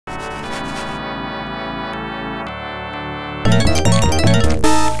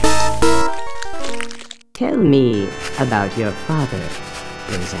Tell me about your father,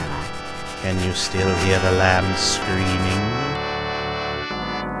 Rosella. Can you still hear the lambs screaming?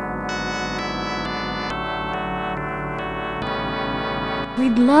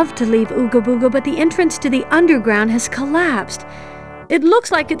 We'd love to leave Ooga Booga, but the entrance to the underground has collapsed. It looks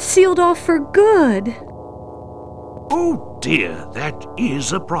like it's sealed off for good. Oh dear, that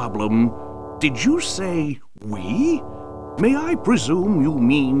is a problem. Did you say we? May I presume you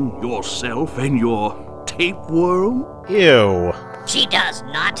mean yourself and your tapeworm? Ew. She does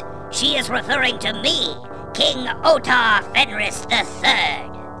not. She is referring to me, King Otar Fenris III.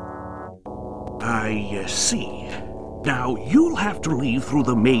 I see. Now, you'll have to leave through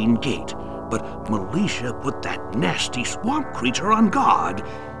the main gate, but Malicia put that nasty swamp creature on guard.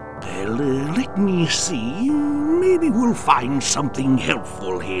 Well, let me see. Maybe we'll find something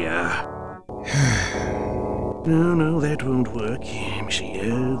helpful here. No, that won't work. Let me see.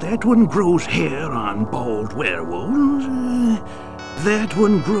 That one grows hair on bald werewolves. That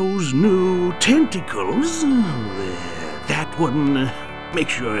one grows new tentacles. That one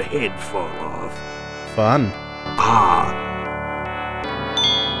makes your head fall off. Fun.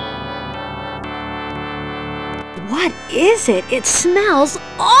 What is it? It smells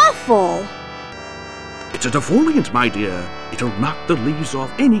awful! It's a defoliant, my dear. It'll knock the leaves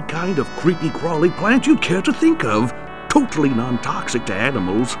off any kind of creepy crawly plant you'd care to think of. Totally non-toxic to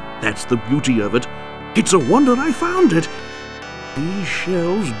animals. That's the beauty of it. It's a wonder I found it. These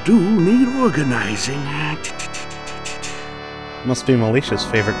shells do need organizing. Must be Malicia's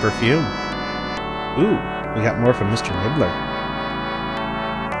favorite perfume. Ooh, we got more from Mr. Nibbler.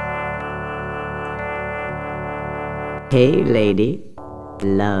 Hey, lady.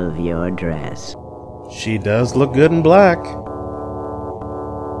 Love your dress. She does look good in black.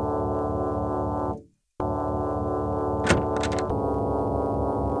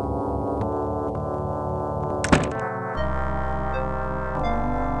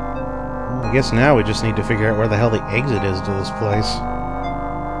 Well, I guess now we just need to figure out where the hell the exit is to this place.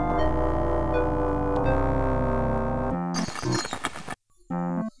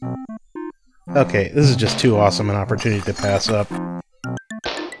 Okay, this is just too awesome an opportunity to pass up.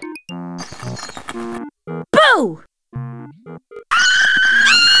 Boo!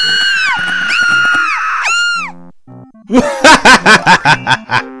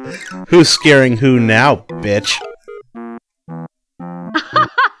 Who's scaring who now, bitch?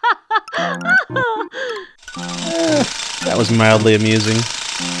 That was mildly amusing.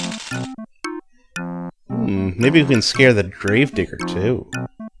 Maybe we can scare the gravedigger too.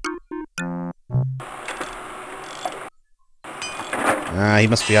 He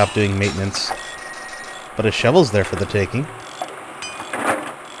must be off doing maintenance. But his shovel's there for the taking.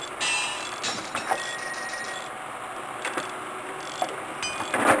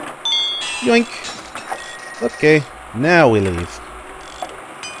 Yoink! Okay, now we leave.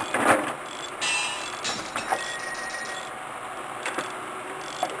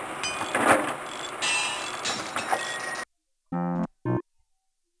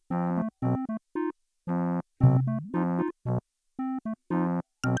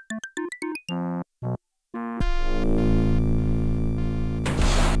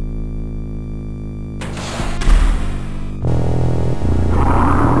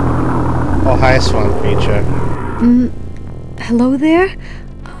 Oh, hi, Swamp Creature. Hello there?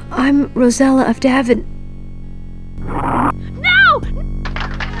 I'm Rosella of Davin. No!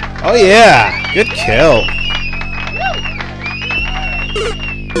 Oh yeah! Good kill!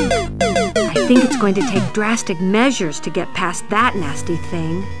 I think it's going to take drastic measures to get past that nasty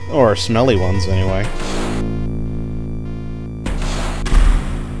thing. Or smelly ones, anyway.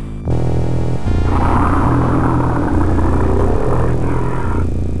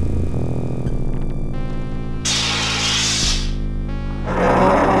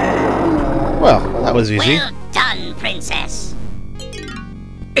 Well, that was easy. Well done, Princess.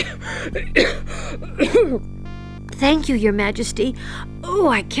 Thank you, Your Majesty. Oh,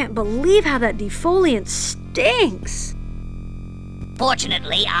 I can't believe how that defoliant stinks.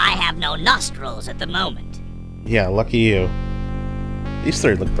 Fortunately, I have no nostrils at the moment. Yeah, lucky you. These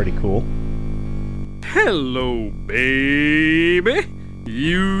three look pretty cool. Hello, baby.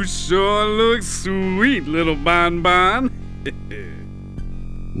 You sure look sweet, little bonbon.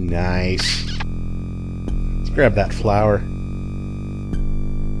 Nice. Let's grab that flower.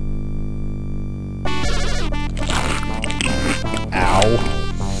 Ow.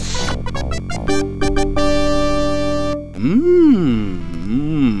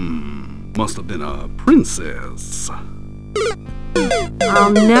 Must have been a princess.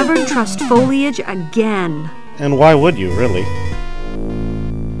 I'll never trust foliage again. And why would you, really?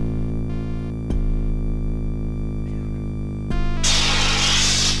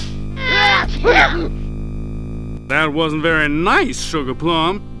 That wasn't very nice, Sugar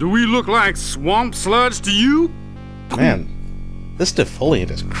Plum. Do we look like swamp sludge to you? Man, this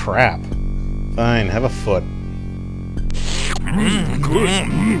defoliant is crap. Fine, have a foot.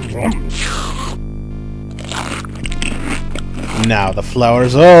 Now the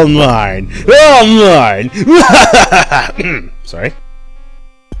flower's all mine! All mine! Sorry.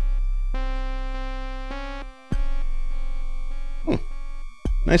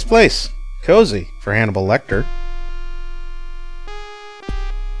 Nice place. Cozy for Hannibal Lecter.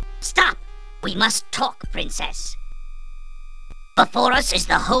 Stop! We must talk, Princess. Before us is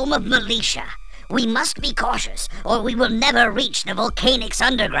the home of Malicia. We must be cautious, or we will never reach the volcanics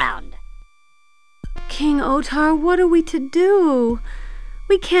underground. King Otar, what are we to do?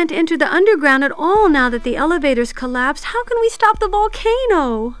 We can't enter the underground at all now that the elevator's collapsed. How can we stop the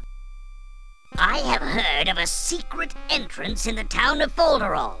volcano? I have heard of a secret entrance in the town of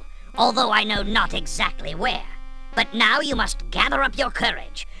Folderol, although I know not exactly where. But now you must gather up your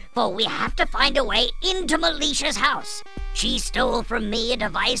courage, for we have to find a way into Malicia's house. She stole from me a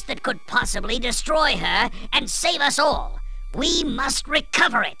device that could possibly destroy her and save us all. We must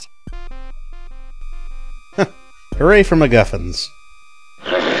recover it. Hooray for MacGuffins.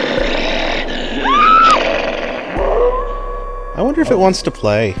 I wonder if it wants to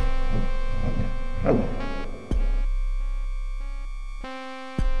play.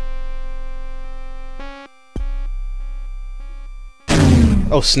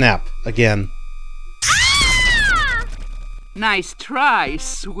 Oh snap, again. Nice try,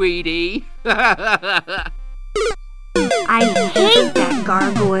 sweetie. I hate that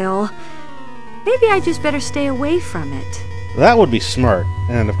gargoyle. Maybe I just better stay away from it. That would be smart,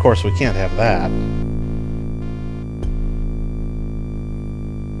 and of course we can't have that.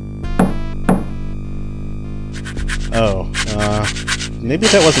 Oh, maybe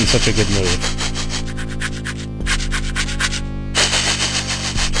that wasn't such a good move.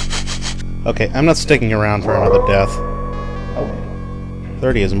 Okay, I'm not sticking around for another death.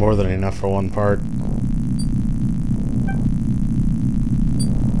 30 is more than enough for one part.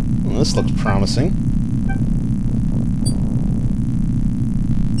 Well, this looks promising.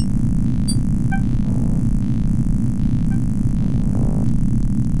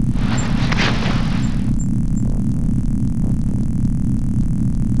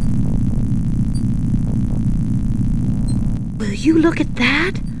 Will you look at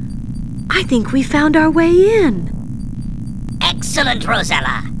that? I think we found our way in. Excellent,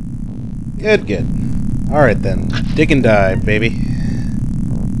 Rosella. Good, good. Alright then. Dig and dive, baby.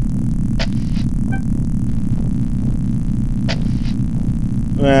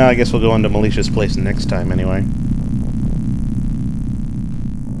 Well, I guess we'll go into Malicia's place next time anyway.